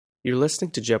You're listening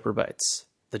to Jaipur Bytes,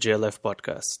 the JLF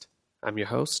podcast. I'm your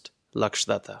host, Lakshya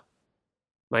Datta.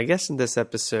 My guest in this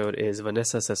episode is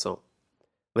Vanessa Sasson.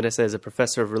 Vanessa is a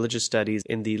professor of religious studies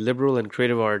in the Liberal and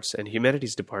Creative Arts and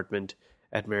Humanities department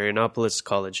at Marianopolis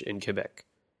College in Quebec.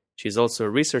 She is also a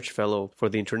research fellow for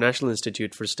the International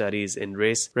Institute for Studies in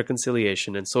Race,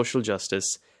 Reconciliation, and Social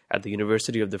Justice at the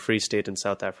University of the Free State in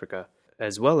South Africa,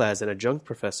 as well as an adjunct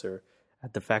professor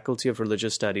at the Faculty of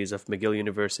Religious Studies of McGill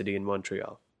University in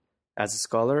Montreal. As a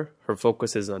scholar, her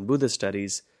focus is on Buddhist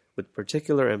studies, with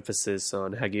particular emphasis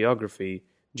on hagiography,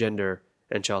 gender,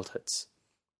 and childhoods.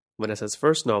 Vanessa's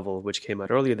first novel, which came out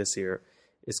earlier this year,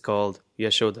 is called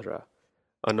Yasodhara,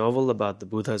 a novel about the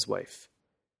Buddha's wife.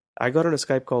 I got on a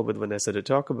Skype call with Vanessa to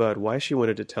talk about why she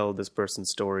wanted to tell this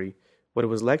person's story, what it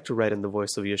was like to write in the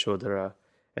voice of Yasodhara,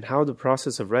 and how the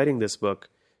process of writing this book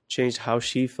changed how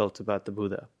she felt about the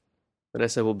Buddha.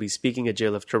 Vanessa will be speaking at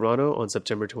JLF Toronto on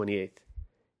September 28th.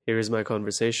 Here is my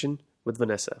conversation with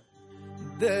Vanessa.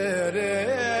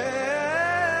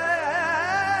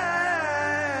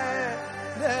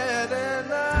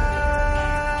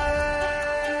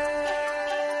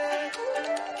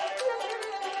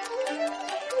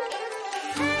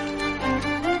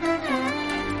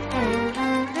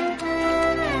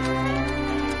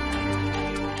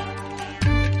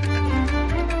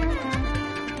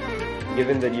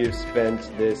 Given that you've spent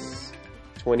this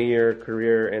 20-year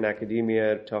career in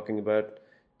academia talking about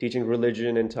teaching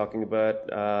religion and talking about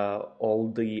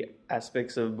all the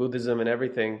aspects of Buddhism and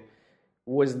everything,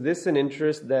 was this an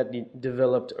interest that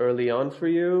developed early on for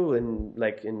you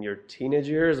in your teenage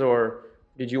years, or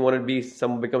did you want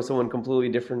to become someone completely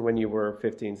different when you were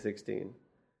 15, 16?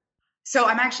 So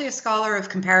I'm actually a scholar of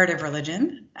comparative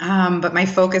religion, but my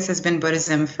focus has been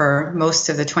Buddhism for most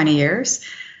of the 20 years.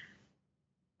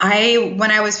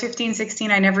 When I was 15, 16,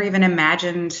 I never even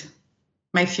imagined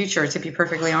my future, to be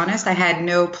perfectly honest. I had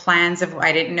no plans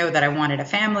I didn't know that I wanted a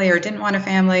family or didn't want a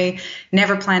family,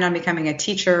 never planned on becoming a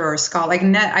teacher or a scholar.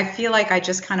 I feel like I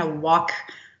just kind of walk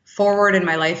forward and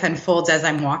my life unfolds as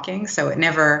I'm walking. So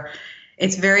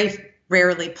it's very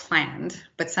rarely planned,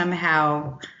 but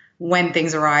somehow when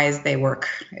things arise, they work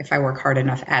if I work hard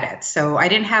enough at it. So I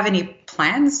didn't have any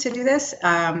plans to do this.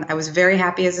 I was very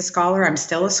happy as a scholar. I'm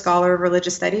still a scholar of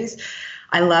religious studies.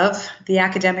 I love the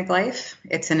academic life.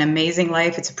 It's an amazing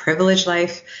life. It's a privileged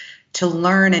life to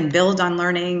learn and build on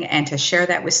learning and to share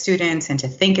that with students and to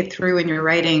think it through in your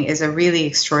writing is a really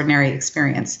extraordinary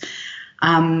experience.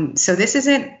 So this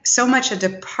isn't so much a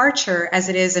departure as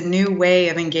it is a new way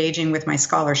of engaging with my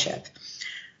scholarship.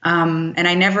 And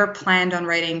I never planned on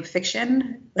writing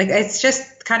fiction. It's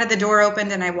just kind of the door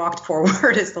opened and I walked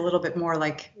forward is a little bit more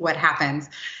like what happens.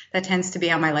 That tends to be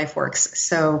how my life works.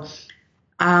 So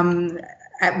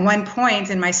at one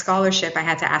point in my scholarship, I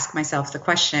had to ask myself the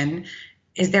question,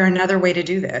 is there another way to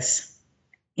do this?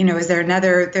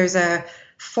 There's a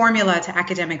formula to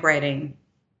academic writing.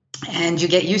 And you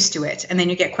get used to it, and then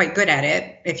you get quite good at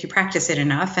it if you practice it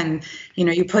enough. And,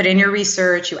 you put in your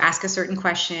research, you ask a certain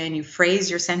question, you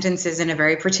phrase your sentences in a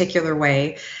very particular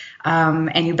way,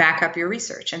 and you back up your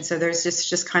research. And so there's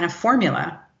just kind of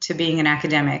formula to being an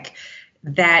academic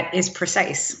that is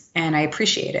precise, and I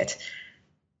appreciate it.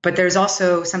 But there's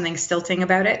also something stilting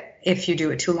about it if you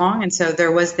do it too long. And so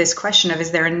there was this question of,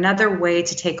 is there another way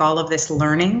to take all of this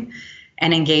learning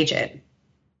and engage it?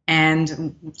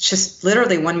 And just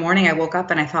literally one morning I woke up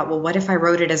and I thought, well, what if I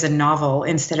wrote it as a novel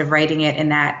instead of writing it in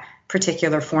that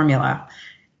particular formula?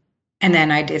 And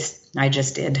then I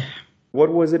just did.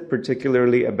 What was it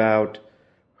particularly about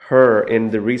her in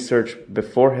the research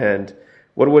beforehand?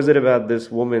 What was it about this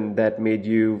woman that made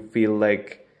you feel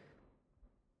like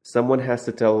someone has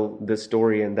to tell this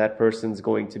story and that person's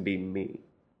going to be me?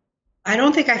 I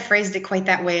don't think I phrased it quite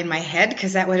that way in my head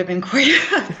because that would have been quite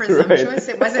presumptuous.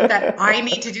 Right. It wasn't that I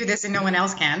need to do this and no one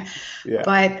else can. Yeah.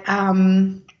 But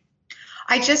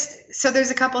so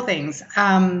there's a couple things.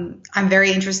 I'm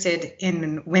very interested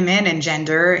in women and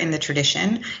gender in the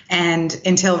tradition. And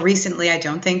until recently, I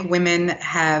don't think women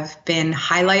have been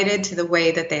highlighted to the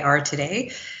way that they are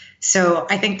today. So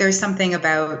I think there's something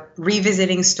about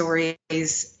revisiting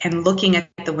stories and looking at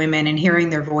the women and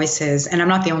hearing their voices. And I'm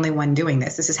not the only one doing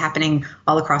this. This is happening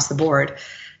all across the board.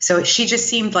 So she just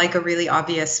seemed like a really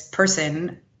obvious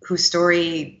person whose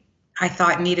story I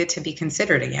thought needed to be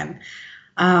considered again.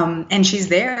 And she's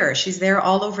there. She's there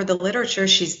all over the literature.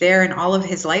 She's there in all of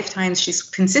his lifetimes. She's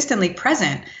consistently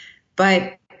present.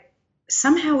 But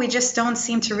somehow we just don't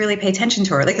seem to really pay attention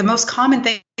to her. Like the most common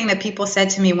thing that people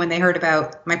said to me when they heard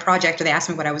about my project or they asked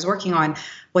me what I was working on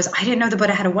was, I didn't know the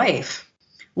Buddha had a wife,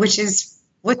 which is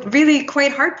what really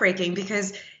quite heartbreaking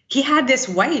because he had this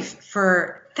wife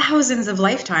for thousands of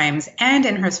lifetimes and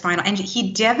in her spinal, and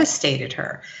he devastated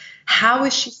her. How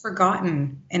is she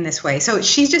forgotten in this way? So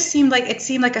she just seemed like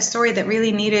a story that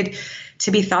really needed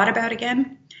to be thought about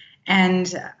again.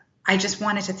 And I just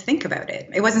wanted to think about it.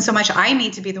 It wasn't so much I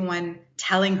need to be the one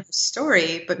telling her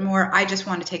story, but more I just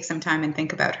want to take some time and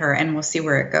think about her, and we'll see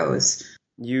where it goes.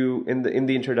 You in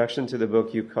the introduction to the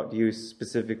book, you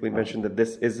specifically mentioned that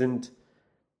this isn't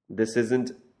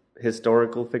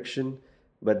historical fiction,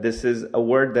 but this is a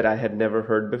word that I had never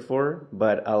heard before,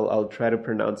 but I'll try to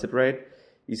pronounce it right.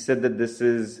 You said that this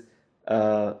is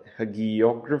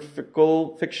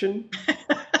hagiographical fiction.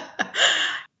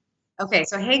 Okay,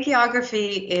 so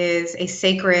hagiography is a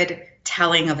sacred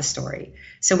telling of a story.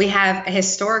 So we have a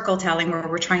historical telling where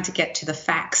we're trying to get to the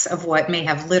facts of what may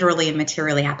have literally and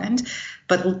materially happened.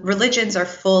 But religions are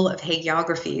full of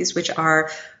hagiographies, which are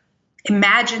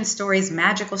imagined stories,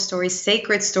 magical stories,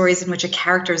 sacred stories in which a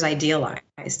character is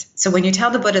idealized. So when you tell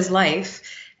the Buddha's life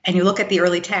and you look at the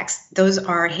early texts, those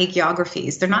are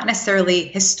hagiographies. They're not necessarily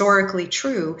historically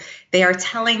true. They are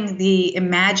telling the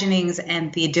imaginings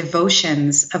and the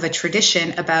devotions of a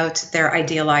tradition about their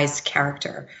idealized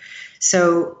character.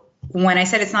 So when I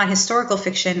said it's not historical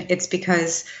fiction, it's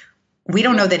because we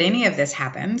don't know that any of this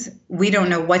happened. We don't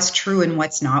know what's true and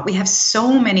what's not. We have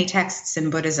so many texts in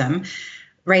Buddhism,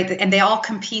 right? And they all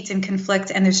compete and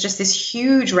conflict. And there's just this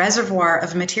huge reservoir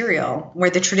of material where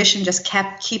the tradition just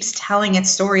keeps telling its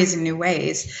stories in new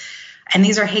ways. And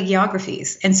these are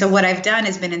hagiographies. And so what I've done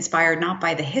is been inspired not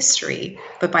by the history,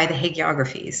 but by the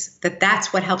hagiographies.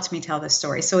 That's what helped me tell this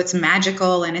story. So it's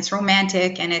magical and it's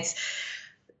romantic and it's,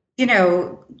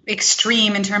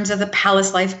 extreme in terms of the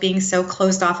palace life being so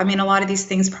closed off. I mean, a lot of these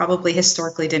things probably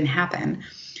historically didn't happen.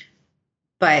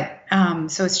 But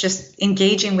so it's just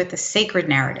engaging with the sacred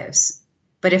narratives.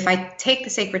 But if I take the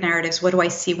sacred narratives, what do I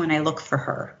see when I look for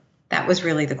her? That was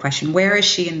really the question. Where is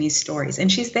she in these stories?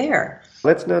 And she's there.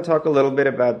 Let's now talk a little bit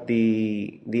about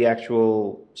the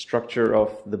actual structure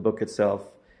of the book itself.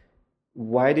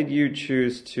 Why did you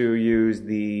choose to use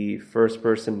the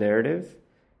first-person narrative?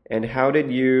 And how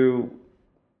did you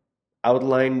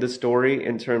outline the story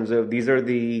in terms of these are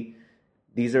the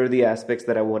aspects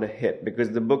that I want to hit?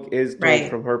 Because the book is told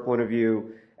from her point of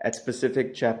view at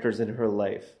specific chapters in her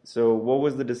life. So what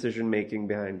was the decision making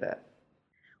behind that?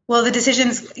 Well, the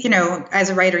decisions, as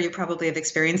a writer, you probably have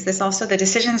experienced this also. The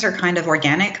decisions are kind of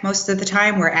organic most of the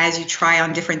time, where as you try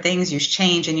on different things, you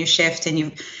change and you shift and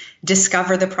you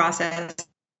discover the process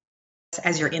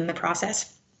as you're in the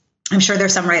process. I'm sure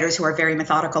there's some writers who are very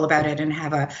methodical about it and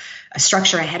have a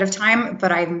structure ahead of time,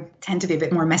 but I tend to be a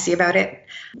bit more messy about it.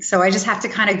 So I just have to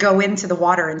kind of go into the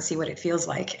water and see what it feels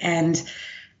like. And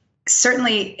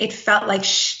certainly it felt like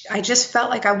I just felt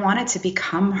like I wanted to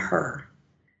become her.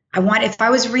 If I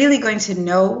was really going to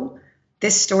know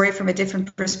this story from a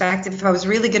different perspective, if I was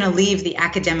really going to leave the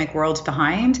academic world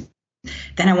behind,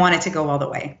 then I wanted to go all the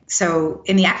way. So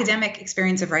in the academic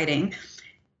experience of writing,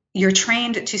 you're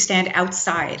trained to stand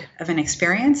outside of an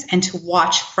experience and to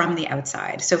watch from the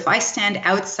outside. So if I stand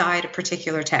outside a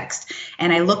particular text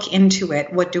and I look into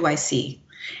it, what do I see?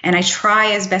 And I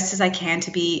try as best as I can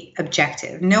to be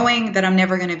objective, knowing that I'm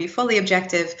never going to be fully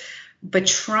objective, but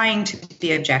trying to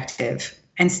be objective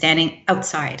and standing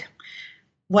outside.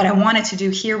 What I wanted to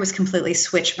do here was completely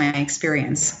switch my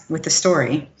experience with the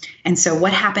story. And so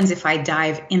what happens if I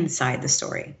dive inside the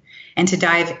story? And to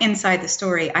dive inside the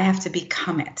story, I have to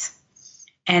become it.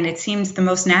 And it seems the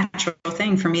most natural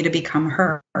thing for me to become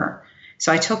her.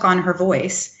 So I took on her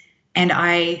voice and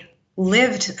I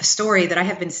lived a story that I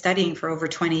have been studying for over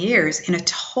 20 years in a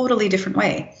totally different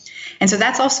way. And so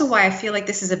that's also why I feel like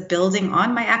this is a building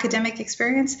on my academic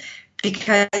experience,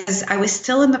 because I was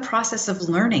still in the process of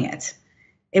learning it.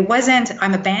 It wasn't,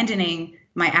 I'm abandoning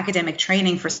my academic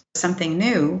training for something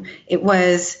new. It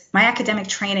was, my academic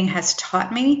training has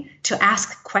taught me to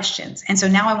ask questions. And so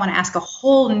now I want to ask a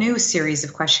whole new series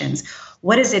of questions.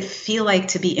 What does it feel like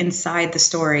to be inside the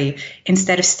story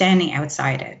instead of standing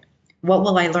outside it? What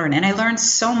will I learn? And I learned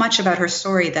so much about her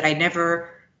story that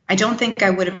I don't think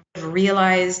I would have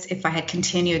realized if I had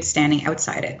continued standing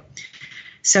outside it.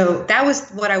 So that was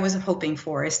what I was hoping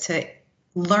for, is to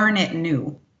learn it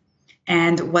new.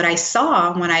 And what I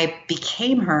saw when I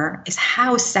became her is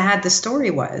how sad the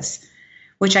story was,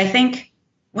 which I think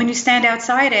when you stand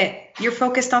outside it, you're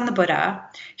focused on the Buddha.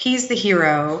 He's the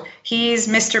hero. He's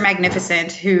Mr.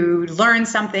 Magnificent who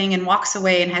learns something and walks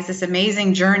away and has this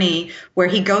amazing journey where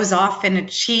he goes off and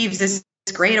achieves this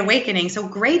great awakening. So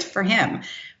great for him.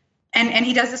 And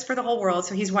he does this for the whole world,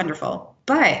 so he's wonderful.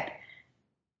 But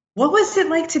what was it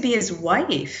like to be his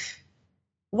wife?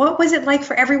 What was it like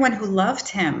for everyone who loved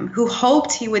him, who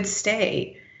hoped he would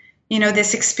stay?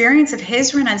 this experience of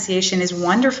his renunciation is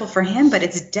wonderful for him, but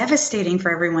it's devastating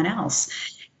for everyone else.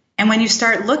 And when you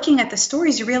start looking at the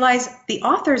stories, you realize the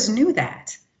authors knew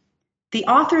that. The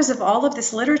authors of all of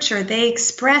this literature, they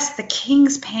express the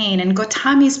king's pain and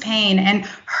Gautami's pain and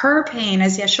her pain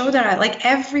as Yasodhara. Like,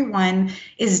 everyone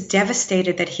is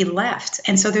devastated that he left.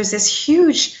 And so there's this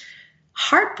huge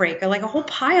heartbreak, like a whole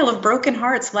pile of broken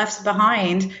hearts left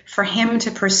behind for him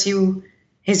to pursue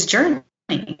his journey.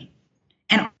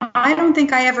 And I don't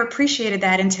think I ever appreciated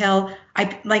that until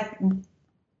I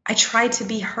tried to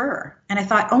be her. And I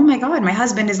thought, oh my God, my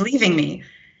husband is leaving me.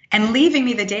 And leaving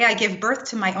me the day I give birth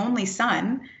to my only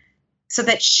son, so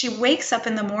that she wakes up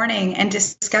in the morning and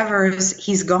discovers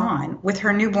he's gone with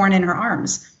her newborn in her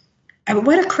arms. I mean,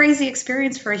 what a crazy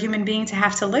experience for a human being to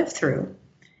have to live through.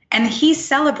 And he's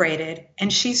celebrated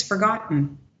and she's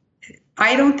forgotten.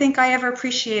 I don't think I ever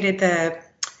appreciated the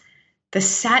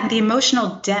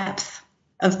emotional depth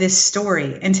of this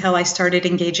story until I started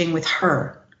engaging with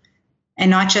her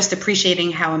and not just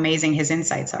appreciating how amazing his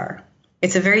insights are.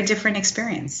 It's a very different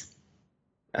experience.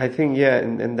 I think, yeah,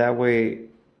 in that way,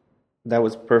 that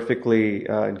was perfectly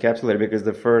encapsulated, because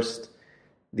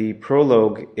the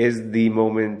prologue is the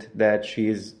moment that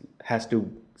she has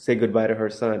to say goodbye to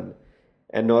her son.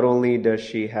 And not only does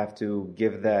she have to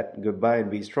give that goodbye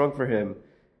and be strong for him,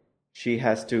 she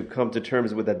has to come to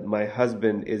terms with that my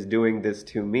husband is doing this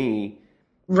to me.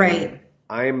 Right.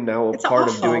 I'm now It's part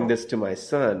awful. of doing this to my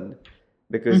son,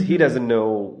 because he doesn't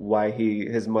know why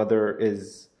his mother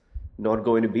is not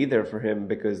going to be there for him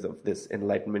because of this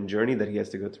enlightenment journey that he has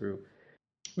to go through.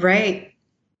 Right.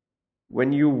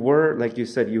 When you were, like you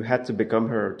said, you had to become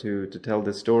her to tell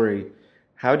this story,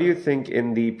 how do you think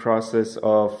in the process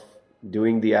of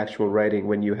doing the actual writing,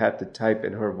 when you had to type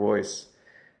in her voice,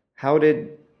 how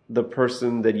did the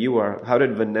person that you are, how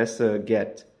did Vanessa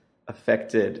get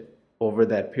affected over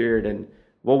that period? And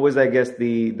what was, I guess,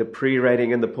 the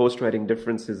pre-writing and the post-writing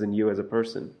differences in you as a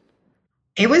person?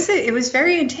 It was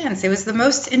very intense. It was the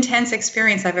most intense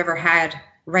experience I've ever had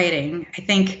writing. I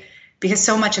think because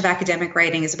so much of academic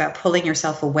writing is about pulling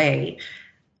yourself away.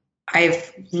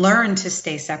 I've learned to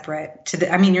stay separate.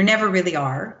 You never really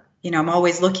are. I'm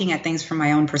always looking at things from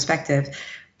my own perspective,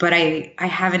 but I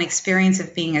have an experience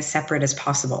of being as separate as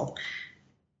possible.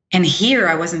 And here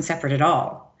I wasn't separate at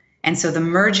all. And so the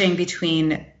merging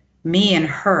between me and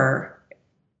her,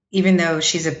 even though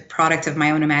she's a product of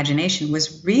my own imagination,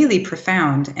 was really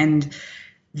profound and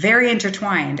very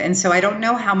intertwined. And so I don't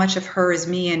know how much of her is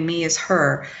me and me is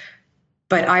her,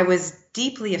 but I was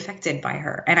deeply affected by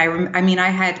her. And I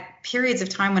had periods of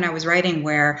time when I was writing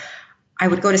where I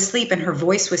would go to sleep and her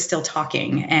voice was still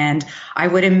talking, and I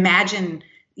would imagine,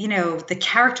 the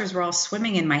characters were all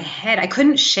swimming in my head. I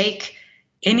couldn't shake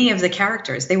any of the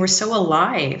characters. They were so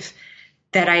alive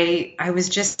that I was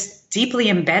just deeply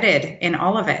embedded in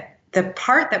all of it. The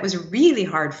part that was really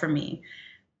hard for me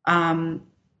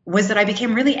was that I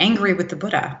became really angry with the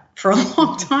Buddha for a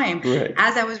long time. Right.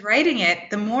 As I was writing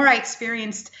it, the more I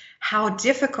experienced how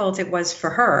difficult it was for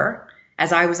her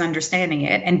as I was understanding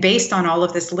it, and based on all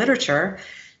of this literature,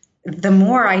 the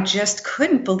more I just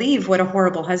couldn't believe what a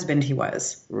horrible husband he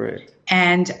was. Right.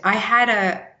 And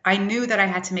I knew that I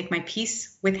had to make my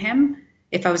peace with him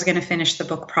if I was going to finish the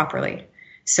book properly.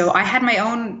 So I had my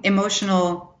own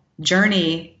emotional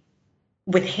journey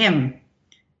with him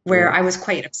where I was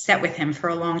quite upset with him for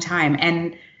a long time,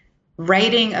 and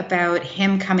writing about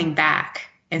him coming back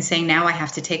and saying, now I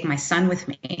have to take my son with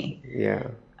me. Yeah.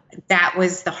 That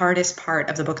was the hardest part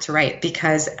of the book to write,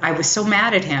 because I was so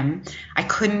mad at him. I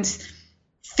couldn't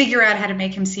figure out how to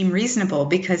make him seem reasonable,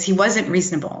 because he wasn't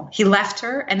reasonable. He left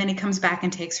her and then he comes back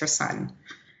and takes her son.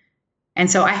 And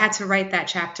so I had to write that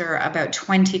chapter about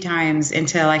 20 times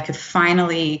until I could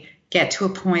finally get to a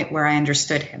point where I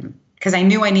understood him, because I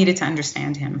knew I needed to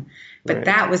understand him. But Right.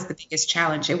 that was the biggest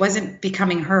challenge. It wasn't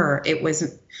becoming her. It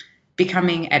was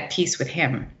becoming at peace with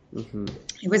him. Mm-hmm.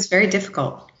 It was very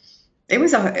difficult. It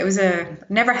was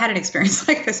never had an experience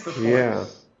like this before. Yeah.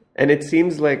 And it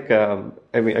seems like,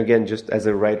 again, just as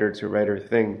a writer to writer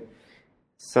thing,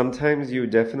 sometimes you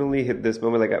definitely hit this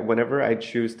moment. Like, whenever I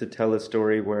choose to tell a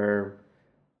story where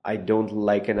I don't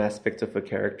like an aspect of a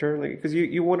character, like, because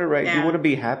you want to write, you want to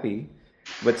be happy,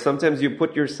 but sometimes you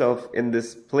put yourself in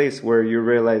this place where you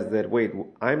realize that, wait,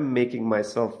 I'm making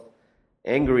myself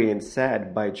angry and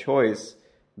sad by choice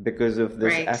because of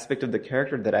this aspect of the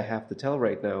character that I have to tell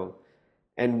right now.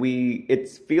 And it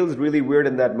feels really weird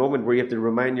in that moment where you have to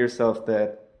remind yourself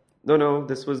that, no,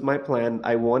 this was my plan.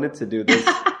 I wanted to do this.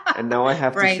 And now I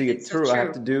have to see it through. I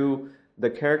have to do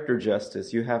the character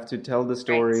justice. You have to tell the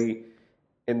story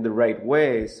in the right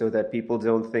way so that people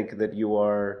don't think that you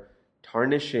are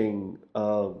tarnishing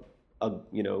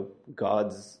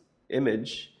God's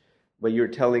image, but you're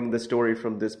telling the story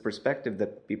from this perspective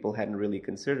that people hadn't really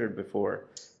considered before.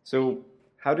 So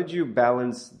how did you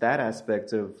balance that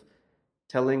aspect of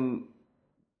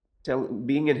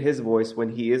being in his voice when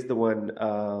he is the one,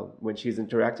 when she's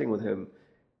interacting with him,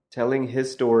 telling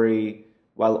his story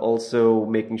while also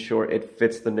making sure it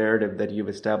fits the narrative that you've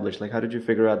established? Like, how did you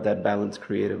figure out that balance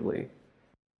creatively?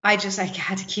 I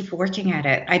had to keep working at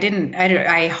it.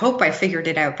 I hope I figured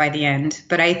it out by the end,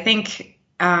 but I think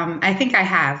I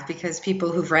have, because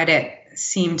people who've read it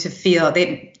seem to feel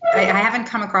I haven't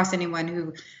come across anyone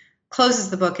who closes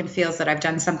the book and feels that I've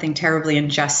done something terribly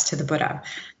unjust to the Buddha.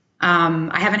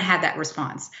 I haven't had that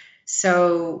response.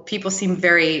 So people seem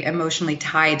very emotionally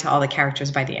tied to all the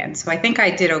characters by the end. So I think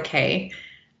I did okay.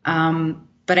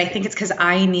 But I think it's because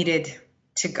I needed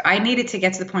to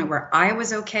get to the point where I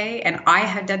was okay and I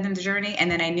had done the journey,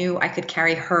 and then I knew I could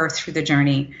carry her through the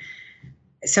journey.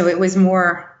 So it was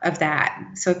more of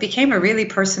that. So it became a really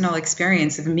personal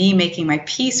experience of me making my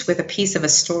peace with a piece of a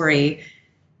story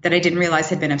that I didn't realize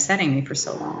had been upsetting me for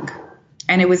so long.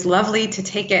 And it was lovely to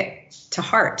take it to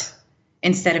heart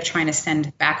instead of trying to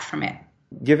send back from it.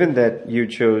 Given that you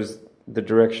chose the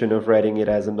direction of writing it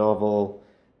as a novel,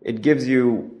 it gives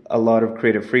you a lot of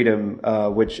creative freedom,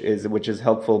 which is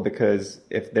helpful, because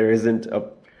if there isn't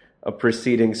a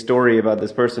preceding story about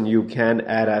this person, you can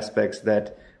add aspects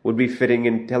that would be fitting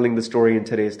in telling the story in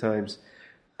today's times.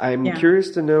 I'm curious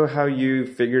to know how you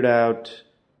figured out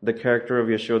the character of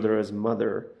Yasodhara's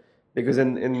mother, because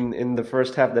in the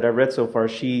first half that I've read so far,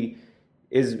 she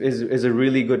is a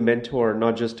really good mentor,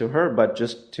 not just to her, but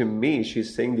just to me.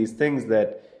 She's saying these things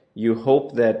that you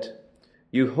hope that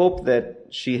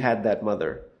she had that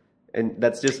mother. And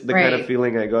that's just the kind of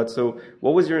feeling I got. So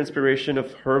what was your inspiration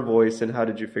of her voice, and how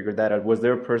did you figure that out? Was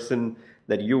there a person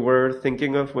that you were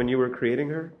thinking of when you were creating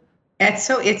her? It's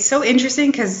so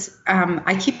interesting, because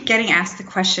I keep getting asked the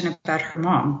question about her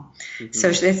mom. Mm-hmm.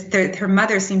 So her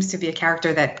mother seems to be a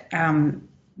character that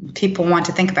people want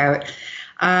to think about.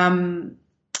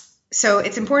 So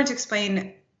it's important to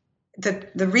explain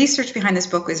the research behind this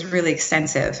book is really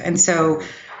extensive. And so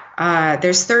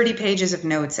there's 30 pages of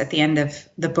notes at the end of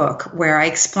the book where I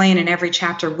explain in every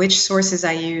chapter which sources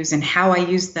I use and how I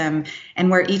use them and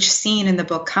where each scene in the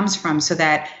book comes from, so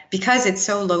that because it's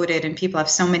so loaded and people have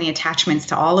so many attachments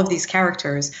to all of these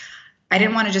characters, I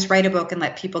didn't want to just write a book and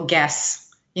let people guess,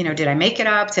 did I make it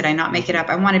up? Did I not make it up?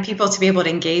 I wanted people to be able to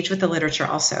engage with the literature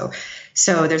also.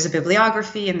 So there's a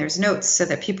bibliography and there's notes so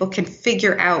that people can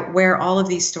figure out where all of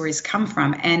these stories come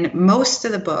from. And most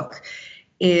of the book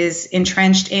is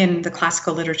entrenched in the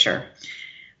classical literature.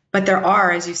 But there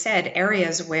are, as you said,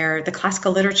 areas where the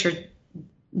classical literature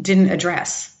didn't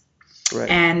address. Right.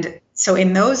 And so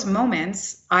in those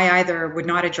moments, I either would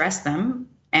not address them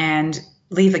and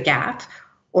leave a gap,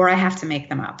 or I have to make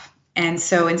them up. And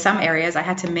so in some areas, I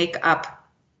had to make up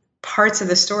parts of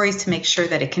the stories to make sure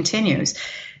that it continues,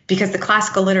 because the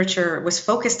classical literature was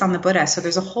focused on the Buddha. So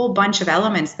there's a whole bunch of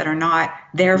elements that are not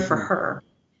there for her,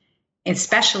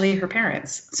 especially her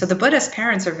parents. So the Buddha's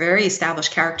parents are very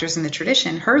established characters in the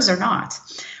tradition. Hers are not.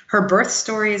 Her birth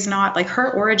story is not. Like,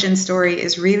 her origin story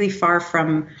is really far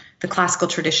from the classical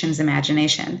tradition's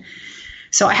imagination.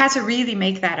 So I had to really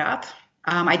make that up.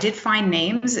 I did find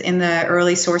names in the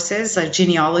early sources, a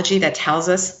genealogy that tells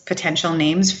us potential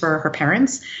names for her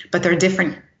parents, but they're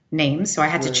different names. So I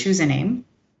had to choose a name.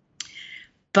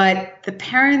 But the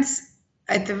parents,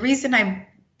 the reason I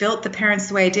built the parents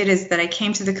the way I did is that I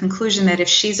came to the conclusion that if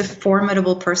she's a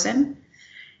formidable person,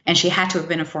 and she had to have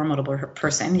been a formidable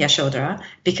person, Yasodhara,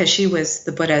 because she was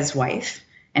the Buddha's wife,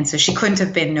 and so she couldn't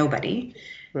have been nobody,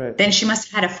 then she must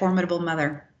have had a formidable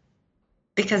mother,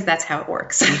 because that's how it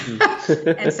works. Mm-hmm.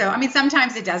 And so,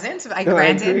 sometimes it doesn't,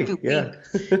 granted,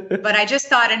 but I just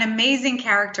thought an amazing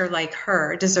character like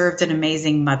her deserved an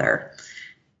amazing mother.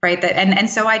 Right. And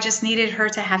so I just needed her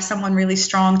to have someone really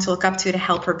strong to look up to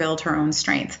help her build her own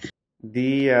strength.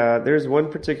 There's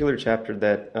one particular chapter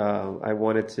that I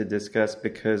wanted to discuss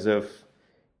because of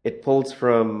it pulls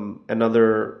from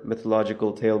another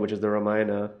mythological tale, which is the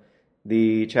Ramayana,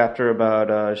 the chapter about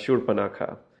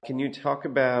Shurpanakha. Can you talk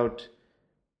about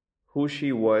who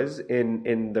she was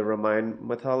in the Ramayana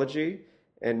mythology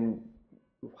and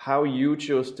how you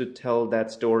chose to tell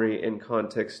that story in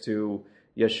context to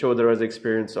Yasodhara's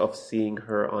experience of seeing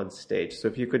her on stage? So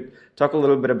if you could talk a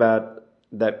little bit about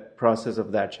that process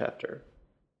of that chapter.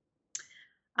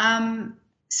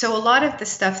 So a lot of the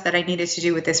stuff that I needed to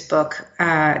do with this book,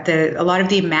 a lot of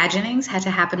the imaginings had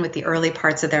to happen with the early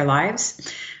parts of their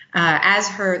lives.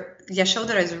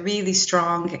 Yasodhara is really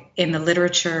strong in the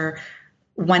literature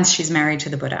once she's married to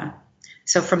the Buddha.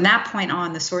 So from that point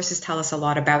on, the sources tell us a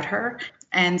lot about her.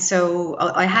 And so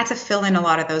I had to fill in a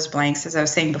lot of those blanks, as I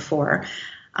was saying before.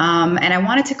 And I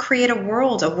wanted to create a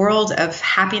world of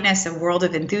happiness, a world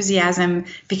of enthusiasm,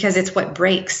 because it's what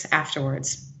breaks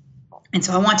afterwards. And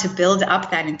so I want to build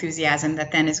up that enthusiasm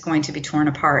that then is going to be torn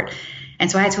apart. And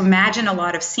so I had to imagine a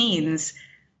lot of scenes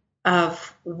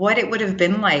of what it would have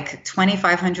been like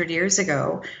 2,500 years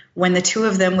ago, when the two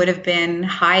of them would have been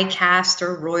high caste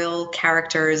or royal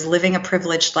characters living a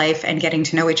privileged life and getting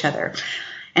to know each other.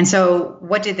 And so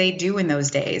what did they do in those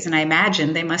days? And I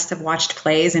imagine they must have watched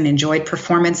plays and enjoyed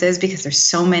performances, because there's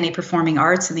so many performing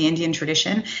arts in the Indian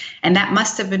tradition. And that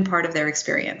must have been part of their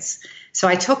experience. So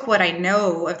I took what I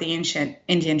know of the ancient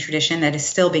Indian tradition that is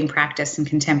still being practiced in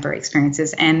contemporary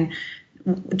experiences and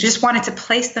just wanted to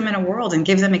place them in a world and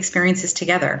give them experiences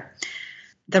together.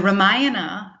 The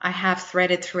Ramayana I have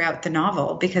threaded throughout the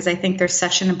novel, because I think there's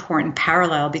such an important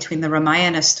parallel between the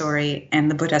Ramayana story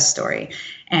and the Buddha story,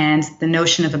 and the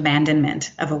notion of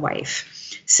abandonment of a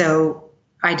wife. So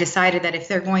I decided that if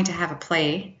they're going to have a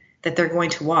play that they're going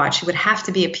to watch, it would have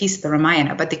to be a piece of the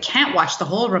Ramayana, but they can't watch the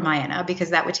whole Ramayana because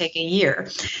that would take a year.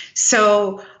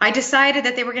 So I decided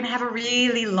that they were going to have a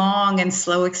really long and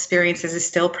slow experience, as is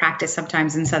still practiced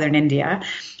sometimes in southern India.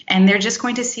 And they're just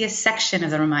going to see a section of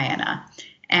the Ramayana.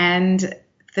 And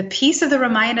the piece of the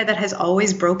Ramayana that has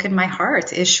always broken my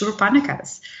heart is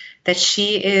Shurpanaka's, that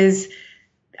she is,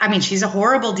 I mean, she's a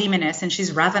horrible demoness and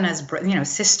she's Ravana's,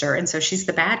 sister. And so she's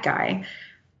the bad guy.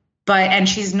 And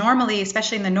she's normally,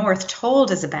 especially in the North,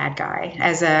 told as a bad guy,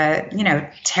 as a,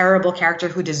 terrible character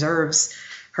who deserves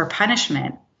her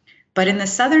punishment. But in the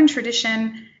Southern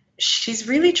tradition, she's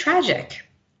really tragic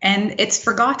and it's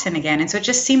forgotten again. And so it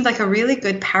just seemed like a really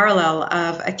good parallel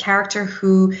of a character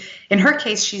who, in her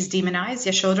case, she's demonized.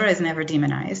 Yasodhara is never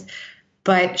demonized,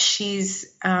 but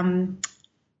she's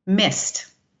missed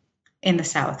in the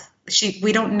South.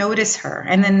 We don't notice her.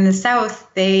 And then in the South,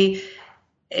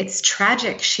 it's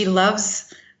tragic. She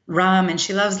loves Ram and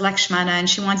she loves Lakshmana and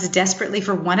she wants desperately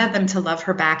for one of them to love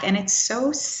her back. And it's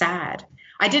so sad.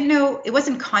 I didn't know, it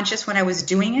wasn't conscious when I was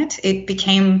doing it. It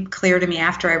became clear to me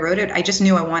after I wrote it. I just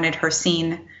knew I wanted her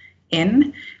scene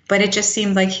in, but it just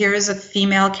seemed like here is a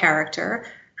female character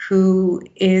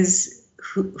whose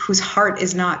heart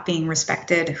is not being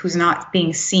respected, who's not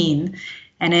being seen.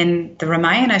 And in the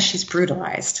Ramayana, she's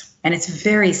brutalized and it's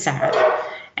very sad.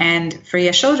 And for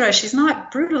Yasodhara, she's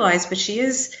not brutalized, but she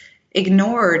is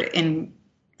ignored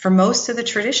for most of the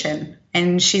tradition.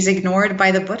 And she's ignored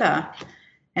by the Buddha.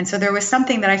 And so there was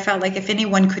something that I felt like if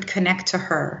anyone could connect to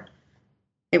her,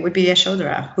 it would be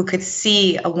Yasodhara, who could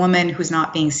see a woman who's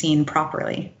not being seen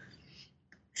properly.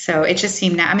 So it just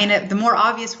seemed, the more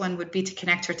obvious one would be to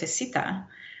connect her to Sita.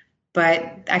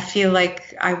 But I feel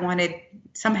like I wanted,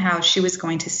 somehow she was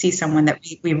going to see someone that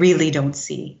we really don't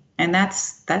see. And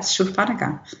that's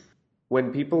Shurpanaka.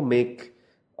 When people make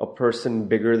a person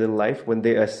bigger than life, when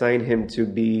they assign him to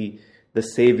be the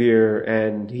savior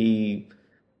and he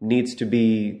needs to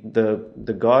be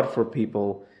the god for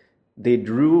people, they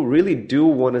really do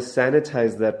want to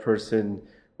sanitize that person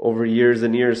over years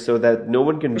and years so that no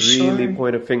one can really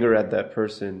point a finger at that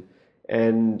person.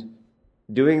 And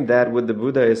doing that with the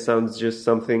Buddha sounds just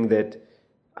something that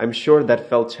I'm sure that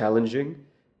felt challenging,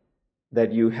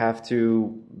 that you have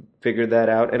to figure that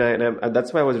out. And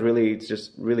that's why I was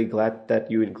really glad that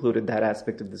you included that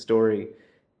aspect of the story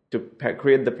to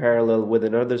create the parallel with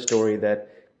another story that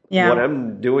what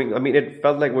I'm doing, it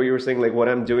felt like what you were saying, like what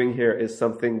I'm doing here is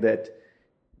something that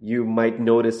you might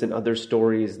notice in other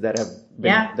stories that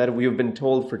that we've been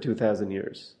told for 2,000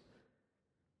 years.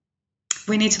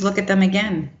 We need to look at them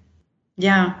again.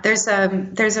 Yeah, there's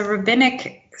a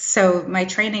rabbinic, so my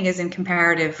training is in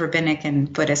comparative rabbinic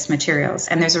and Buddhist materials.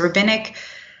 And there's a rabbinic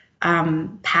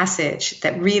passage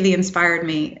that really inspired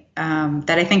me,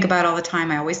 that I think about all the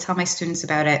time. I always tell my students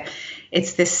about it.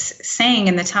 It's this saying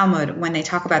in the Talmud when they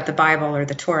talk about the Bible or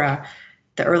the Torah,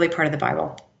 the early part of the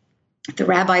Bible. The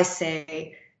rabbis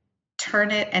say,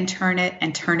 turn it and turn it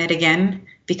and turn it again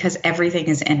because everything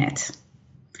is in it.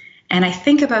 And I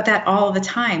think about that all the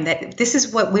time, that this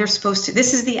is what we're supposed to,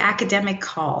 this is the academic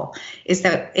call, is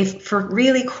that if for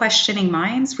really questioning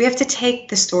minds, we have to take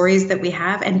the stories that we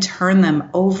have and turn them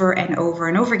over and over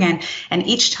and over again. And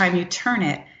each time you turn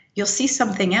it, you'll see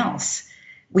something else.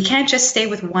 We can't just stay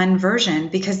with one version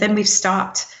because then we've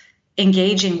stopped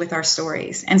engaging with our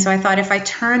stories. And so I thought if I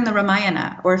turn the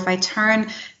Ramayana or if I turn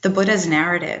the Buddha's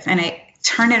narrative and I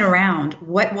turn it around,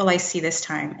 what will I see this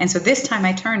time? And so this time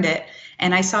I turned it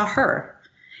and I saw her.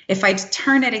 If I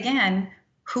turn it again,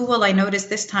 who will I notice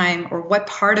this time or what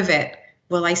part of it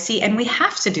will I see? And we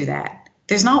have to do that.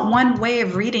 There's not one way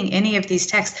of reading any of these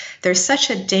texts. There's such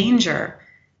a danger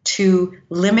to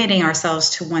limiting ourselves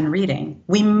to one reading.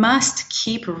 We must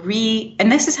keep and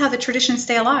this is how the traditions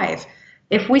stay alive.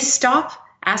 If we stop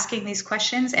asking these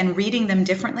questions and reading them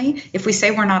differently, if we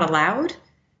say we're not allowed,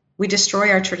 we destroy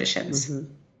our traditions.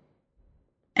 Mm-hmm.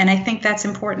 And I think that's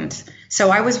important. So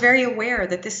I was very aware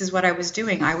that this is what I was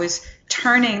doing. I was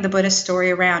turning the Buddhist story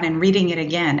around and reading it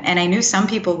again. And I knew some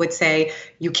people would say,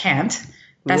 you can't.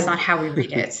 That's not how we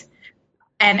read it.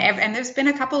 And there's been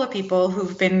a couple of people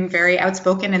who've been very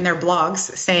outspoken in their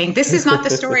blogs saying, this is not the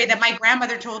story that my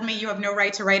grandmother told me. You have no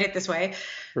right to write it this way.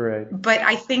 Right. But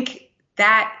I think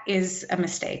that is a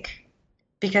mistake.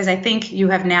 Because I think you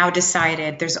have now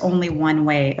decided there's only one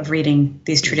way of reading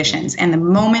these traditions. And the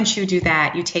moment you do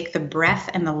that, you take the breath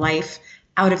and the life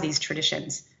out of these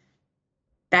traditions.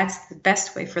 That's the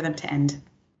best way for them to end.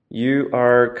 You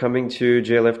are coming to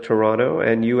JLF Toronto,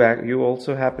 and you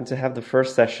also happen to have the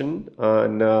first session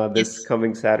on this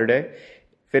coming Saturday,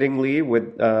 fittingly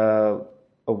with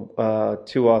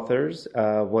two authors,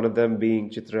 one of them being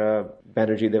Chitra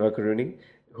Banerjee Devakaruni,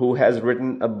 who has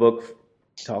written a book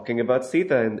talking about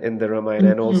Sita in the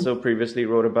Ramayana, and also previously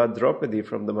wrote about Draupadi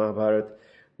from the Mahabharata.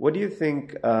 What do you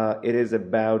think it is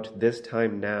about this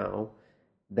time now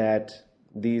that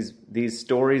these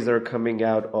stories are coming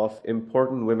out of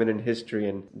important women in history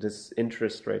and this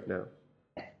interest right now?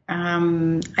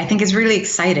 I think it's really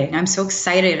exciting. I'm so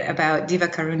excited about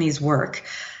Devakaruni's work.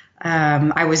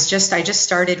 I just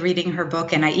started reading her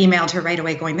book, and I emailed her right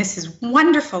away going, this is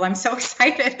wonderful. I'm so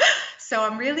excited. So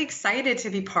I'm really excited to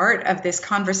be part of this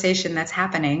conversation that's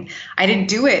happening. I didn't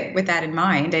do it with that in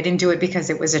mind. I didn't do it because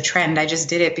it was a trend. I just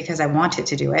did it because I wanted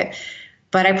to do it.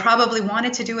 But I probably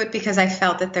wanted to do it because I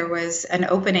felt that there was an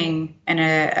opening and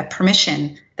a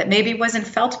permission that maybe wasn't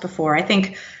felt before. I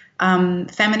think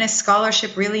feminist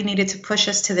scholarship really needed to push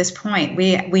us to this point.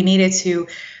 We needed to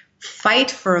fight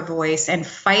for a voice and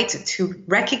fight to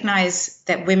recognize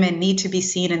that women need to be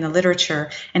seen in the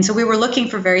literature. And so we were looking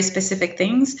for very specific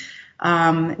things.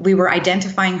 We were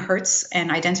identifying hurts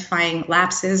and identifying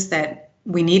lapses that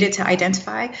we needed to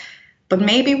identify. But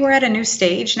maybe we're at a new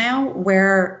stage now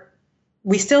where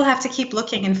we still have to keep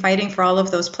looking and fighting for all of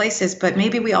those places, but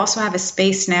maybe we also have a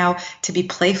space now to be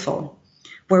playful,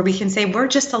 where we can say, we're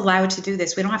just allowed to do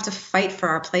this. We don't have to fight for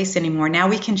our place anymore. Now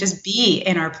we can just be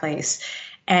in our place.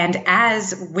 And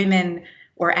as women,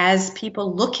 or as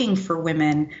people looking for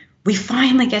women, we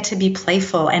finally get to be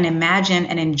playful and imagine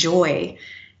and enjoy.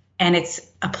 And it's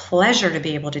a pleasure to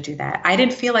be able to do that. I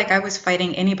didn't feel like I was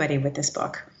fighting anybody with this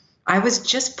book. I was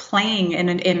just playing in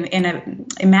an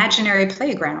imaginary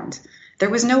playground. There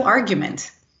was no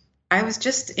argument. I was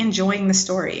just enjoying the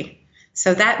story.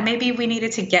 So that maybe we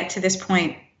needed to get to this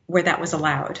point where that was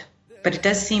allowed. But it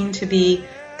does seem to be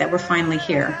that we're finally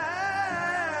here.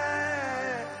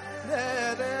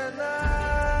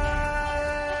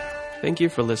 Thank you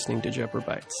for listening to Jaipur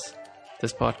Bytes.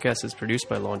 This podcast is produced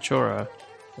by Launchora,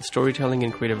 a storytelling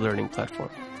and creative learning platform,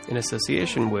 in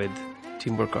association with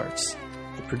Teamwork Arts,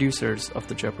 the producers of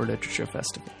the Jaipur Literature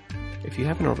Festival. If you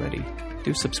haven't already,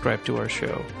 do subscribe to our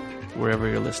show wherever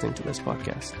you're listening to this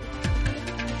podcast.